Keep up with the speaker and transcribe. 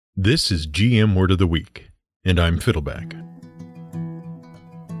This is GM Word of the Week, and I'm Fiddleback.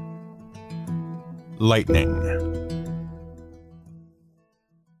 Lightning.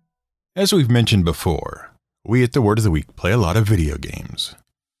 As we've mentioned before, we at the Word of the Week play a lot of video games.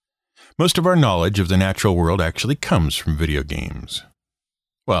 Most of our knowledge of the natural world actually comes from video games.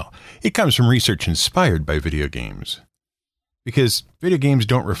 Well, it comes from research inspired by video games, because video games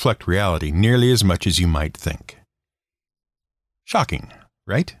don't reflect reality nearly as much as you might think. Shocking,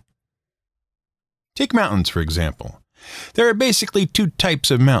 right? Take mountains, for example. There are basically two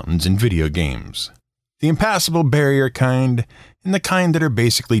types of mountains in video games. The impassable barrier kind, and the kind that are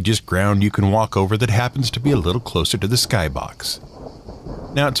basically just ground you can walk over that happens to be a little closer to the skybox.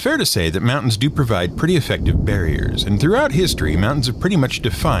 Now, it's fair to say that mountains do provide pretty effective barriers, and throughout history, mountains have pretty much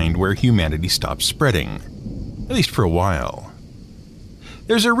defined where humanity stops spreading, at least for a while.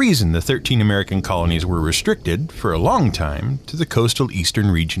 There's a reason the 13 American colonies were restricted, for a long time, to the coastal eastern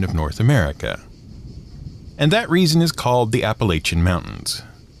region of North America. And that reason is called the Appalachian Mountains.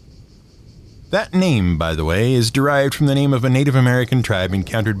 That name, by the way, is derived from the name of a Native American tribe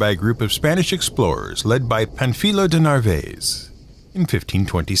encountered by a group of Spanish explorers led by Panfilo de Narvaez in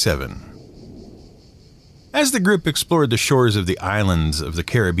 1527. As the group explored the shores of the islands of the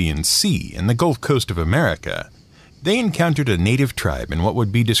Caribbean Sea and the Gulf Coast of America, they encountered a native tribe in what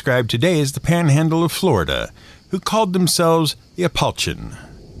would be described today as the Panhandle of Florida, who called themselves the Appalachian.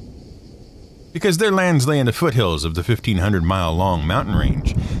 Because their lands lay in the foothills of the 1,500-mile-long mountain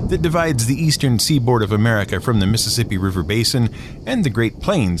range that divides the eastern seaboard of America from the Mississippi River Basin and the Great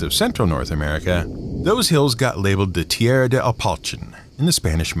Plains of central North America, those hills got labeled the Tierra de Appalachian in the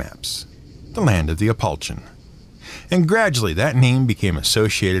Spanish maps, the land of the Appalachian. And gradually that name became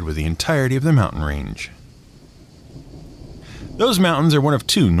associated with the entirety of the mountain range. Those mountains are one of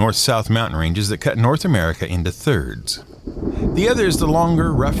two north-south mountain ranges that cut North America into thirds. The other is the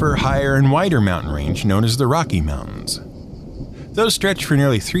longer, rougher, higher, and wider mountain range known as the Rocky Mountains. Those stretch for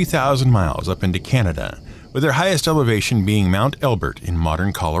nearly 3,000 miles up into Canada, with their highest elevation being Mount Elbert in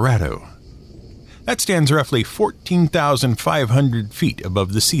modern Colorado. That stands roughly 14,500 feet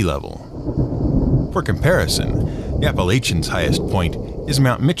above the sea level. For comparison, the Appalachians' highest point is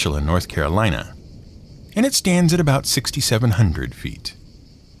Mount Mitchell in North Carolina, and it stands at about 6,700 feet.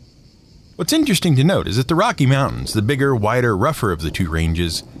 What's interesting to note is that the Rocky Mountains, the bigger, wider, rougher of the two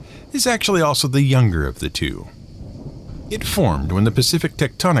ranges, is actually also the younger of the two. It formed when the Pacific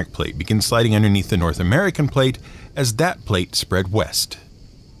tectonic plate began sliding underneath the North American plate as that plate spread west.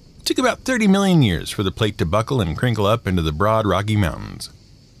 It took about 30 million years for the plate to buckle and crinkle up into the broad Rocky Mountains.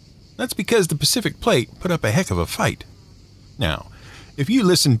 That's because the Pacific plate put up a heck of a fight. Now, if you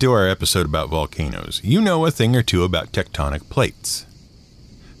listened to our episode about volcanoes, you know a thing or two about tectonic plates.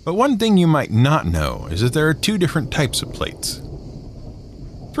 But one thing you might not know is that there are two different types of plates.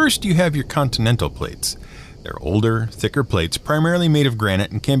 First, you have your continental plates. They're older, thicker plates primarily made of granite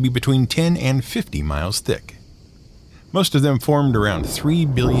and can be between 10 and 50 miles thick. Most of them formed around 3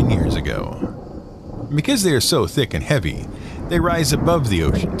 billion years ago. And because they are so thick and heavy, they rise above the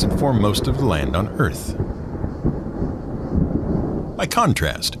oceans and form most of the land on Earth. By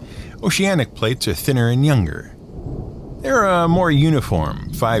contrast, oceanic plates are thinner and younger. They're more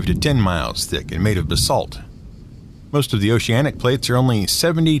uniform, 5 to 10 miles thick and made of basalt. Most of the oceanic plates are only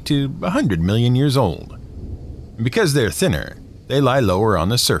 70 to 100 million years old. And because they're thinner, they lie lower on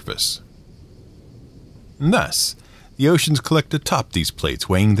the surface. And thus, the oceans collect atop these plates,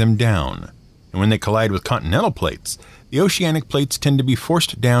 weighing them down. And when they collide with continental plates, the oceanic plates tend to be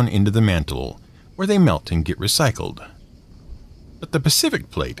forced down into the mantle, where they melt and get recycled. But the Pacific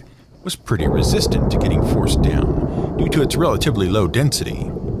plate was pretty resistant to getting forced down due to its relatively low density.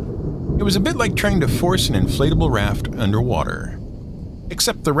 It was a bit like trying to force an inflatable raft underwater.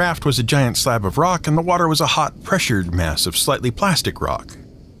 Except the raft was a giant slab of rock and the water was a hot, pressured mass of slightly plastic rock.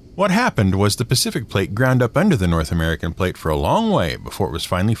 What happened was the Pacific plate ground up under the North American plate for a long way before it was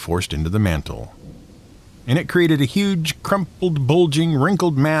finally forced into the mantle. And it created a huge, crumpled, bulging,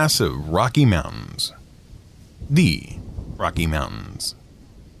 wrinkled mass of Rocky Mountains. The Rocky Mountains.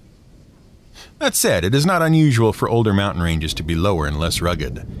 That said, it is not unusual for older mountain ranges to be lower and less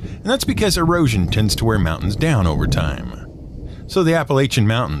rugged, and that's because erosion tends to wear mountains down over time. So the Appalachian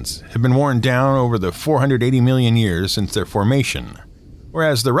Mountains have been worn down over the 480 million years since their formation,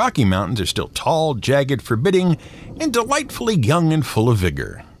 whereas the Rocky Mountains are still tall, jagged, forbidding, and delightfully young and full of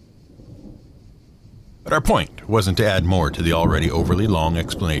vigor. But our point wasn't to add more to the already overly long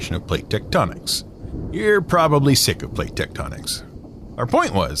explanation of plate tectonics. You're probably sick of plate tectonics. Our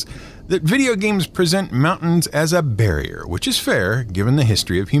point was that video games present mountains as a barrier, which is fair given the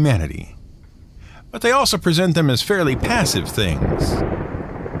history of humanity. But they also present them as fairly passive things.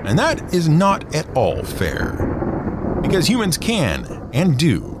 And that is not at all fair, because humans can and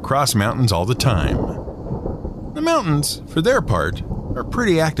do cross mountains all the time. The mountains, for their part, are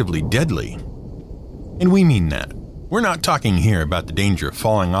pretty actively deadly. And we mean that. We're not talking here about the danger of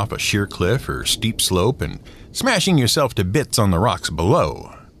falling off a sheer cliff or steep slope and smashing yourself to bits on the rocks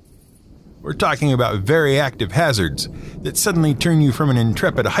below. We're talking about very active hazards that suddenly turn you from an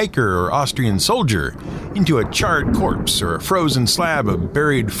intrepid hiker or Austrian soldier into a charred corpse or a frozen slab of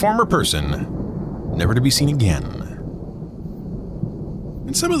buried former person, never to be seen again.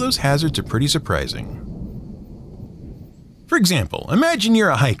 And some of those hazards are pretty surprising. For example, imagine you're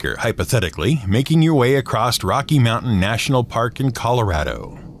a hiker, hypothetically, making your way across Rocky Mountain National Park in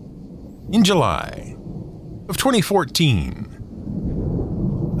Colorado. In July of 2014.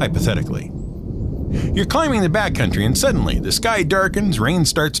 Hypothetically. You're climbing the backcountry and suddenly the sky darkens, rain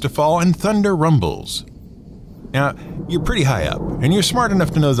starts to fall, and thunder rumbles. Now, you're pretty high up, and you're smart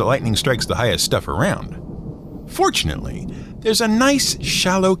enough to know that lightning strikes the highest stuff around. Fortunately, there's a nice,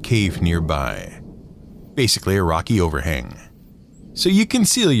 shallow cave nearby. Basically a rocky overhang. So you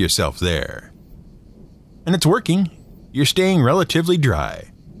conceal yourself there. And it's working. You're staying relatively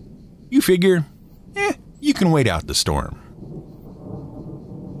dry. You figure, you can wait out the storm.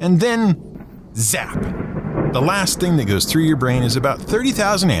 And then, zap! The last thing that goes through your brain is about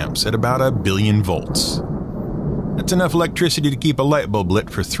 30,000 amps at about 1 billion volts. That's enough electricity to keep a light bulb lit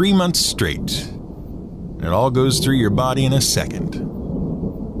for 3 months straight. And it all goes through your body in a second.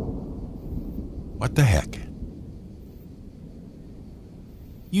 What the heck?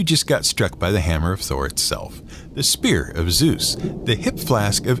 You just got struck by the hammer of Thor itself, the spear of Zeus, the hip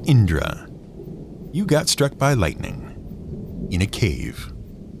flask of Indra. You got struck by lightning in a cave.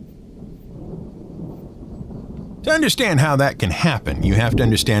 To understand how that can happen, you have to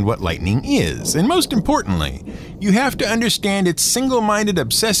understand what lightning is, and most importantly, you have to understand its single-minded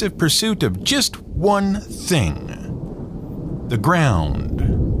obsessive pursuit of just one thing: the ground.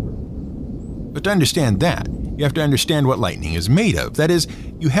 But to understand that, you have to understand what lightning is made of. That is,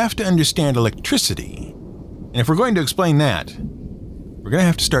 you have to understand electricity. And if we're going to explain that, we're going to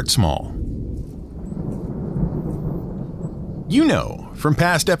have to start small. You know, from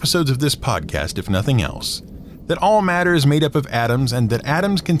past episodes of this podcast, if nothing else, that all matter is made up of atoms, and that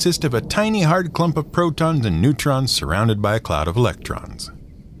atoms consist of a tiny hard clump of protons and neutrons surrounded by a cloud of electrons.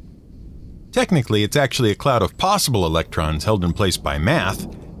 Technically, it's actually a cloud of possible electrons held in place by math,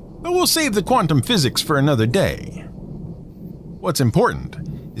 but we'll save the quantum physics for another day. What's important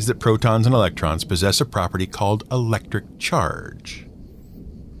is that protons and electrons possess a property called electric charge.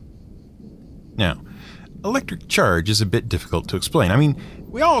 Now, electric charge is a bit difficult to explain. I mean,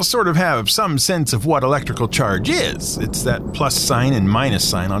 we all sort of have some sense of what electrical charge is. It's that plus sign and minus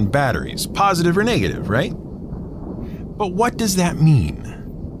sign on batteries, positive or negative, right? But what does that mean?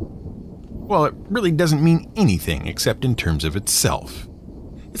 Well, it really doesn't mean anything except in terms of itself.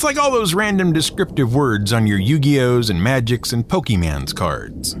 It's like all those random descriptive words on your Yu-Gi-Ohs and Magics and Pokemans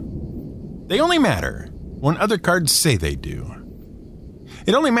cards. They only matter when other cards say they do.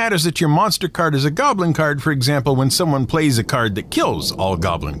 It only matters that your monster card is a goblin card, for example, when someone plays a card that kills all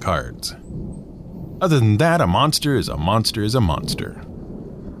goblin cards. Other than that, a monster is a monster is a monster.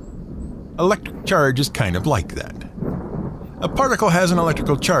 Electric charge is kind of like that. A particle has an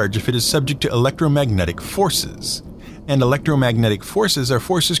electrical charge if it is subject to electromagnetic forces, and electromagnetic forces are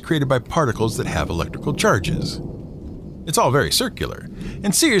forces created by particles that have electrical charges. It's all very circular,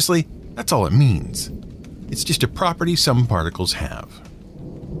 and seriously, that's all it means. It's just a property some particles have.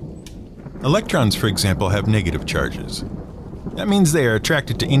 Electrons, for example, have negative charges. That means they are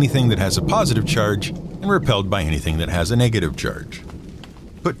attracted to anything that has a positive charge and repelled by anything that has a negative charge.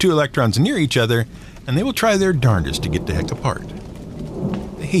 Put two electrons near each other, and they will try their darndest to get the heck apart.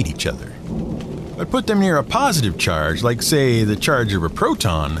 They hate each other. But put them near a positive charge, like, say, the charge of a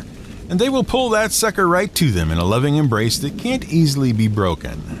proton, and they will pull that sucker right to them in a loving embrace that can't easily be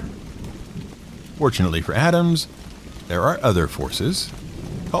broken. Fortunately for atoms, there are other forces,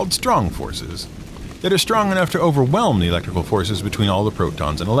 called strong forces, that are strong enough to overwhelm the electrical forces between all the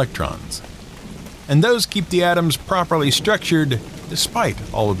protons and electrons. And those keep the atoms properly structured despite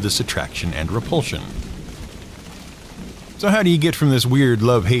all of this attraction and repulsion. So how do you get from this weird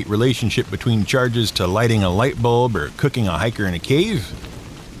love-hate relationship between charges to lighting a light bulb or cooking a hiker in a cave?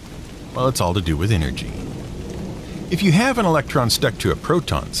 Well, it's all to do with energy. If you have an electron stuck to a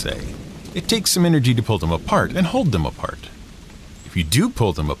proton, say, it takes some energy to pull them apart and hold them apart. If you do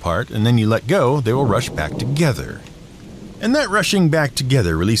pull them apart and then you let go, they will rush back together. And that rushing back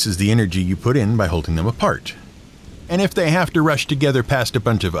together releases the energy you put in by holding them apart. And if they have to rush together past a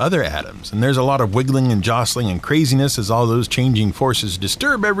bunch of other atoms, and there's a lot of wiggling and jostling and craziness as all those changing forces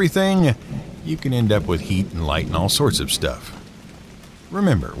disturb everything, you can end up with heat and light and all sorts of stuff.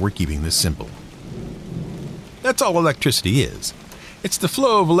 Remember, we're keeping this simple. That's all electricity is. It's the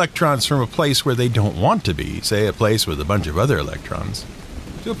flow of electrons from a place where they don't want to be, say a place with a bunch of other electrons,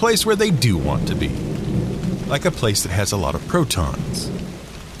 to a place where they do want to be, like a place that has a lot of protons.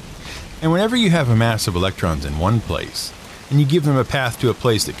 And whenever you have a mass of electrons in one place, and you give them a path to a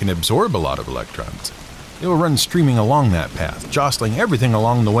place that can absorb a lot of electrons, they will run streaming along that path, jostling everything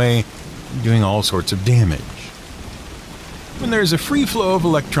along the way, and doing all sorts of damage. When there's a free flow of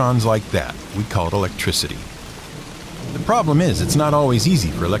electrons like that, we call it electricity. The problem is, it's not always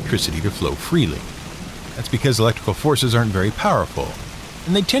easy for electricity to flow freely. That's because electrical forces aren't very powerful,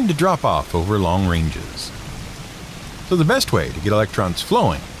 and they tend to drop off over long ranges. So the best way to get electrons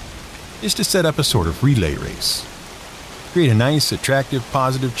flowing is to set up a sort of relay race. Create a nice, attractive,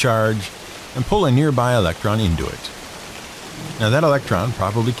 positive charge, and pull a nearby electron into it. Now that electron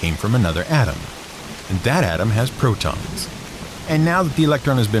probably came from another atom, and that atom has protons. And now that the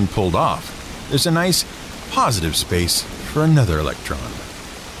electron has been pulled off, there's a nice, positive space for another electron.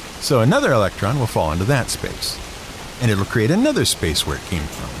 So another electron will fall into that space, and it'll create another space where it came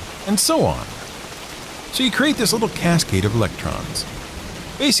from, and so on. So you create this little cascade of electrons.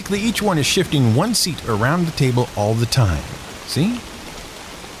 Basically, each one is shifting one seat around the table all the time. See?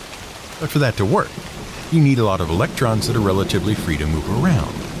 But for that to work, you need a lot of electrons that are relatively free to move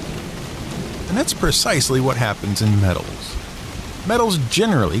around. And that's precisely what happens in metals. Metals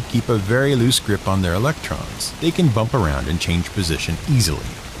generally keep a very loose grip on their electrons. They can bump around and change position easily.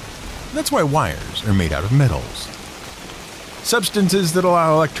 That's why wires are made out of metals. Substances that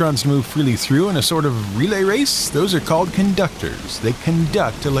allow electrons to move freely through in a sort of relay race, those are called conductors. They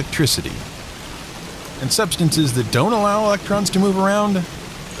conduct electricity. And substances that don't allow electrons to move around,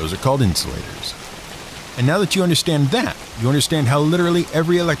 those are called insulators. And now that you understand that, you understand how literally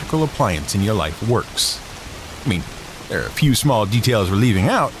every electrical appliance in your life works. I mean, there are a few small details we're leaving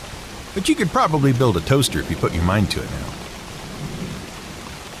out, but you could probably build a toaster if you put your mind to it now.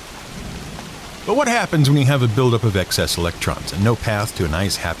 But what happens when you have a buildup of excess electrons and no path to a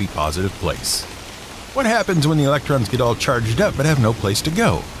nice, happy, positive place? What happens when the electrons get all charged up but have no place to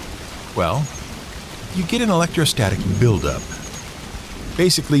go? Well, you get an electrostatic buildup.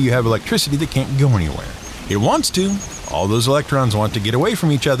 Basically, you have electricity that can't go anywhere. It wants to. All those electrons want to get away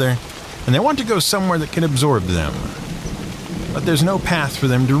from each other, and they want to go somewhere that can absorb them. But there's no path for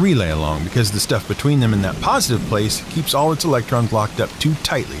them to relay along because the stuff between them and that positive place keeps all its electrons locked up too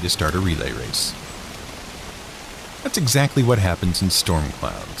tightly to start a relay race. That's exactly what happens in storm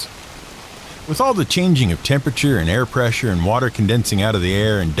clouds. With all the changing of temperature and air pressure and water condensing out of the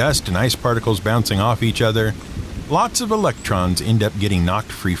air and dust and ice particles bouncing off each other, lots of electrons end up getting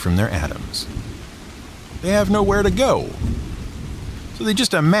knocked free from their atoms. They have nowhere to go. So they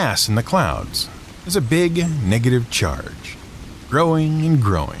just amass in the clouds as a big negative charge, growing and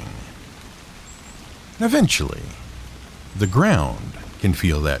growing. And eventually, the ground can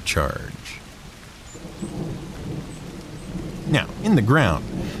feel that charge. Now, in the ground,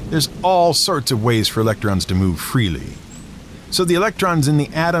 there's all sorts of ways for electrons to move freely. So the electrons in the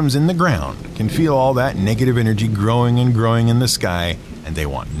atoms in the ground can feel all that negative energy growing and growing in the sky, and they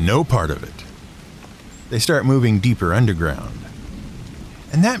want no part of it. They start moving deeper underground.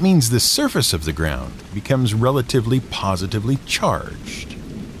 And that means the surface of the ground becomes relatively positively charged.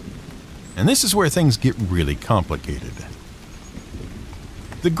 And this is where things get really complicated.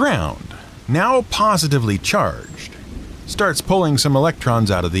 The ground, now positively charged, starts pulling some electrons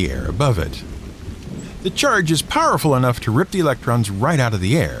out of the air above it. The charge is powerful enough to rip the electrons right out of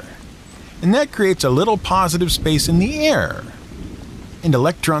the air, and that creates a little positive space in the air, and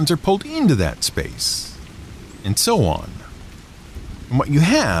electrons are pulled into that space, and so on. And what you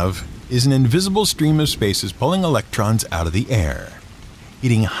have is an invisible stream of spaces pulling electrons out of the air,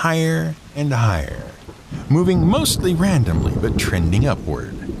 getting higher and higher, moving mostly randomly but trending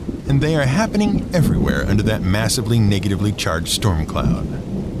upward. And they are happening everywhere under that massively negatively charged storm cloud.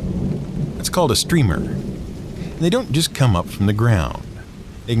 That's called a streamer. And they don't just come up from the ground.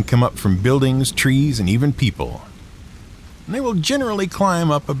 They can come up from buildings, trees, and even people. And they will generally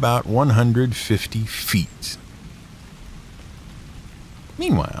climb up about 150 feet.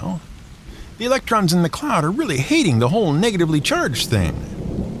 Meanwhile, the electrons in the cloud are really hating the whole negatively charged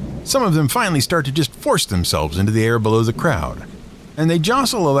thing. Some of them finally start to just force themselves into the air below the crowd. And they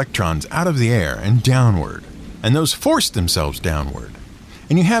jostle electrons out of the air and downward, and those force themselves downward.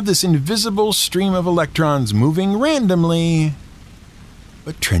 And you have this invisible stream of electrons moving randomly,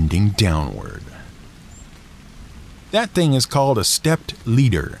 but trending downward. That thing is called a stepped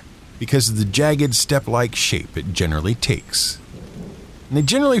leader because of the jagged step-like shape it generally takes. And they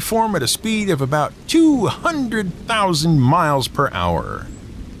generally form at a speed of about 200,000 miles per hour.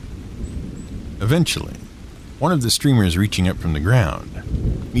 Eventually, one of the streamers reaching up from the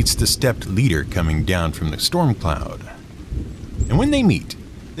ground meets the stepped leader coming down from the storm cloud. And when they meet,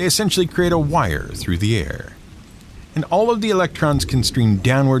 they essentially create a wire through the air. And all of the electrons can stream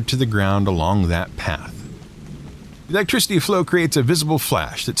downward to the ground along that path. The electricity flow creates a visible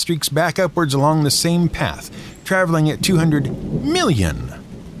flash that streaks back upwards along the same path, traveling at 200 million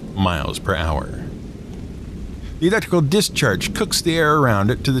miles per hour. The electrical discharge cooks the air around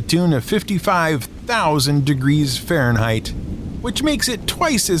it to the tune of 55,000 degrees Fahrenheit, which makes it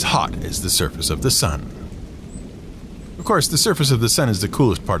twice as hot as the surface of the sun. Of course, the surface of the sun is the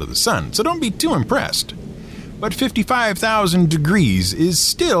coolest part of the sun, so don't be too impressed. But 55,000 degrees is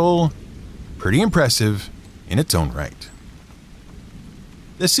still pretty impressive in its own right.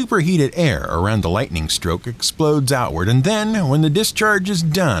 The superheated air around the lightning stroke explodes outward, and then, when the discharge is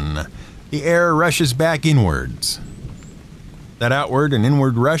done, the air rushes back inwards. That outward and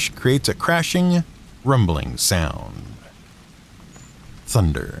inward rush creates a crashing, rumbling sound.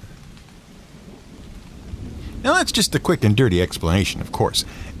 Thunder. Now that's just a quick and dirty explanation, of course,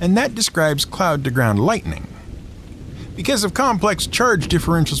 and that describes cloud-to-ground lightning. Because of complex charge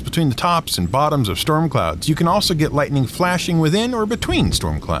differentials between the tops and bottoms of storm clouds, you can also get lightning flashing within or between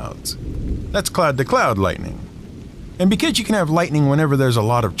storm clouds. That's cloud-to-cloud lightning. And because you can have lightning whenever there's a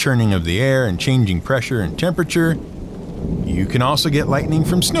lot of churning of the air and changing pressure and temperature, you can also get lightning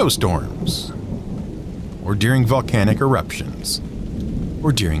from snowstorms, or during volcanic eruptions,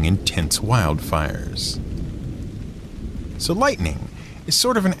 or during intense wildfires. So lightning is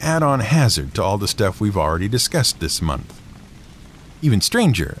sort of an add-on hazard to all the stuff we've already discussed this month. Even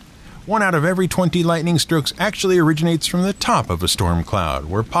stranger, 1 out of every 20 lightning strokes actually originates from the top of a storm cloud,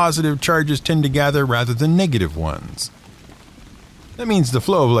 where positive charges tend to gather rather than negative ones. That means the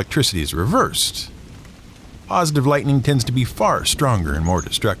flow of electricity is reversed. Positive lightning tends to be far stronger and more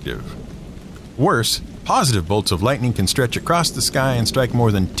destructive. Worse, positive bolts of lightning can stretch across the sky and strike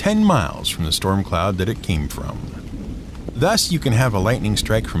more than 10 miles from the storm cloud that it came from. Thus, you can have a lightning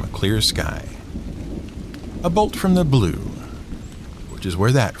strike from a clear sky. A bolt from the blue, which is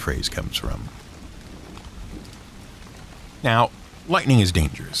where that phrase comes from. Now, lightning is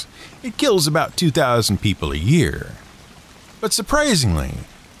dangerous. It kills about 2,000 people a year. But surprisingly,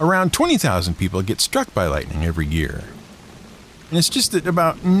 around 20,000 people get struck by lightning every year. And it's just that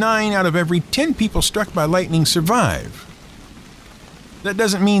about 9 out of every 10 people struck by lightning survive. That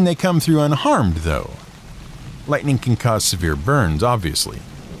doesn't mean they come through unharmed, though. Lightning can cause severe burns, obviously,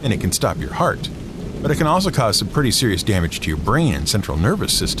 and it can stop your heart. But it can also cause some pretty serious damage to your brain and central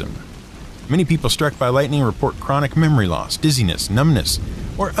nervous system. Many people struck by lightning report chronic memory loss, dizziness, numbness,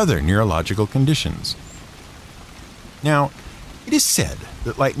 or other neurological conditions. Now, it is said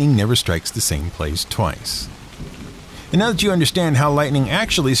that lightning never strikes the same place twice. And now that you understand how lightning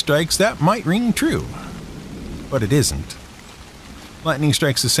actually strikes, that might ring true. But it isn't. Lightning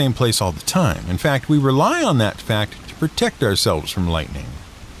strikes the same place all the time. In fact, we rely on that fact to protect ourselves from lightning.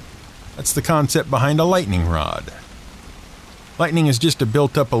 That's the concept behind a lightning rod. Lightning is just a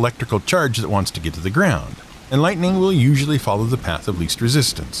built-up electrical charge that wants to get to the ground, and lightning will usually follow the path of least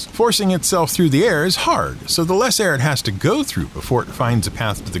resistance. Forcing itself through the air is hard, so the less air it has to go through before it finds a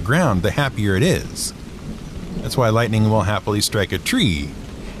path to the ground, the happier it is. That's why lightning will happily strike a tree,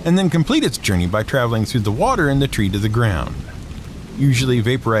 and then complete its journey by traveling through the water in the tree to the ground, usually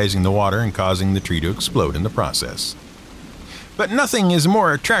vaporizing the water and causing the tree to explode in the process. But nothing is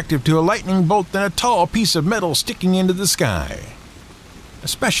more attractive to a lightning bolt than a tall piece of metal sticking into the sky,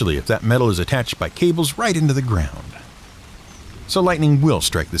 especially if that metal is attached by cables right into the ground. So lightning will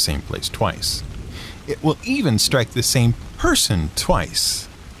strike the same place twice. It will even strike the same person twice.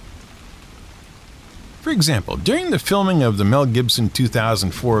 For example, during the filming of the Mel Gibson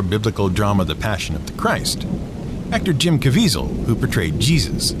 2004 biblical drama The Passion of the Christ, actor Jim Caviezel, who portrayed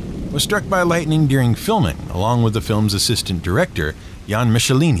Jesus, was struck by lightning during filming, along with the film's assistant director, Jan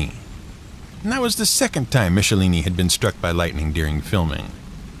Michelini. And that was the second time Michelini had been struck by lightning during filming.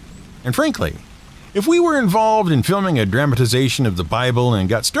 And frankly, if we were involved in filming a dramatization of the Bible and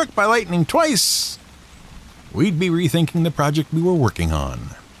got struck by lightning twice, we'd be rethinking the project we were working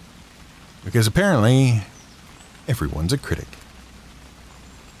on. Because apparently, everyone's a critic.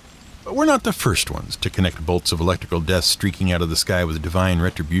 But we're not the first ones to connect bolts of electrical death streaking out of the sky with divine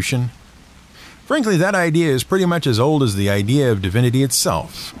retribution. Frankly, that idea is pretty much as old as the idea of divinity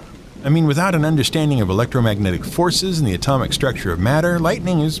itself. I mean, without an understanding of electromagnetic forces and the atomic structure of matter,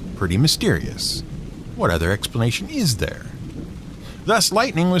 lightning is pretty mysterious. What other explanation is there? Thus,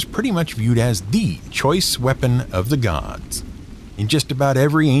 lightning was pretty much viewed as the choice weapon of the gods in just about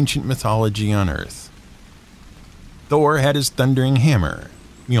every ancient mythology on Earth. Thor had his thundering hammer,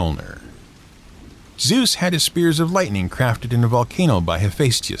 Mjolnir. Zeus had his spears of lightning crafted in a volcano by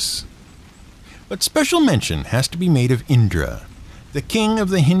Hephaestus. But special mention has to be made of Indra, the king of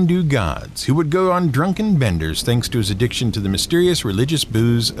the Hindu gods, who would go on drunken benders thanks to his addiction to the mysterious religious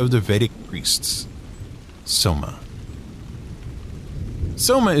booze of the Vedic priests, Soma.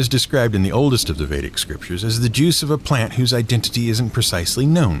 Soma is described in the oldest of the Vedic scriptures as the juice of a plant whose identity isn't precisely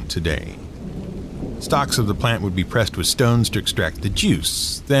known today. Stalks of the plant would be pressed with stones to extract the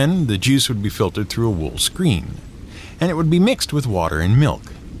juice. Then, the juice would be filtered through a wool screen, and it would be mixed with water and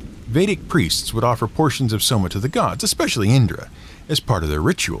milk. Vedic priests would offer portions of Soma to the gods, especially Indra, as part of their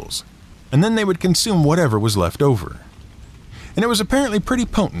rituals, and then they would consume whatever was left over. And it was apparently pretty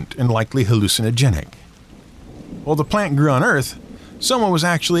potent and likely hallucinogenic. While the plant grew on Earth, Soma was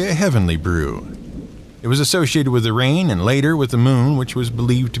actually a heavenly brew. It was associated with the rain and later with the moon, which was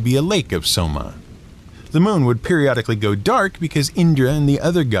believed to be a lake of Soma. The moon would periodically go dark because Indra and the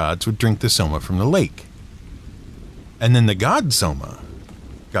other gods would drink the Soma from the lake. And then the god Soma,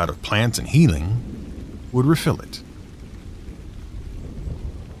 god of plants and healing, would refill it.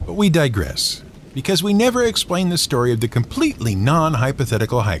 But we digress, because we never explain the story of the completely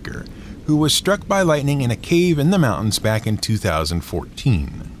non-hypothetical hiker who was struck by lightning in a cave in the mountains back in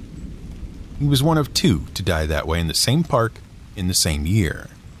 2014. He was one of two to die that way in the same park in the same year,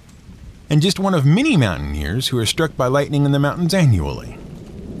 and just one of many mountaineers who are struck by lightning in the mountains annually,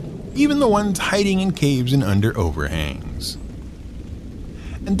 even the ones hiding in caves and under overhangs.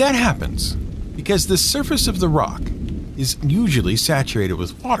 And that happens because the surface of the rock is usually saturated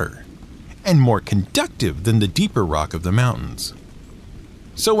with water and more conductive than the deeper rock of the mountains.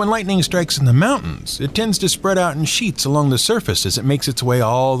 So when lightning strikes in the mountains, it tends to spread out in sheets along the surface as it makes its way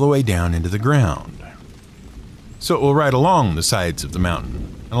all the way down into the ground. So it will ride along the sides of the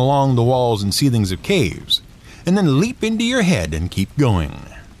mountain and along the walls and ceilings of caves, and then leap into your head and keep going.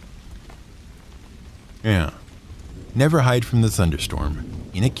 Yeah, never hide from the thunderstorm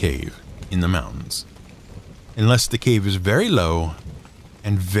in a cave in the mountains, unless the cave is very low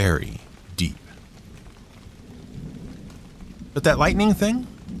and very deep. But that lightning thing?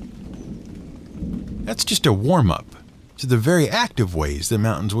 That's just a warm-up to the very active ways the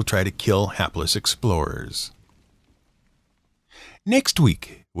mountains will try to kill hapless explorers. Next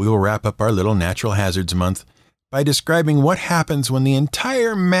week, we will wrap up our little natural hazards month by describing what happens when the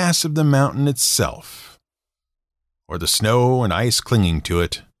entire mass of the mountain itself, or the snow and ice clinging to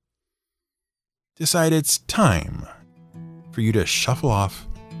it, decide it's time for you to shuffle off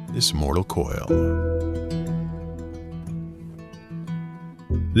this mortal coil.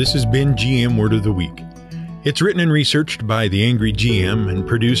 This has been GM Word of the Week. It's written and researched by The Angry GM and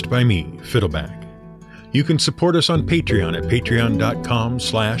produced by me, Fiddleback. You can support us on Patreon at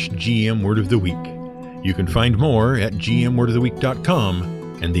patreon.com/GM Word of the Week. You can find more at gmwordoftheweek.com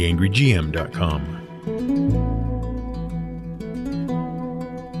and theangrygm.com.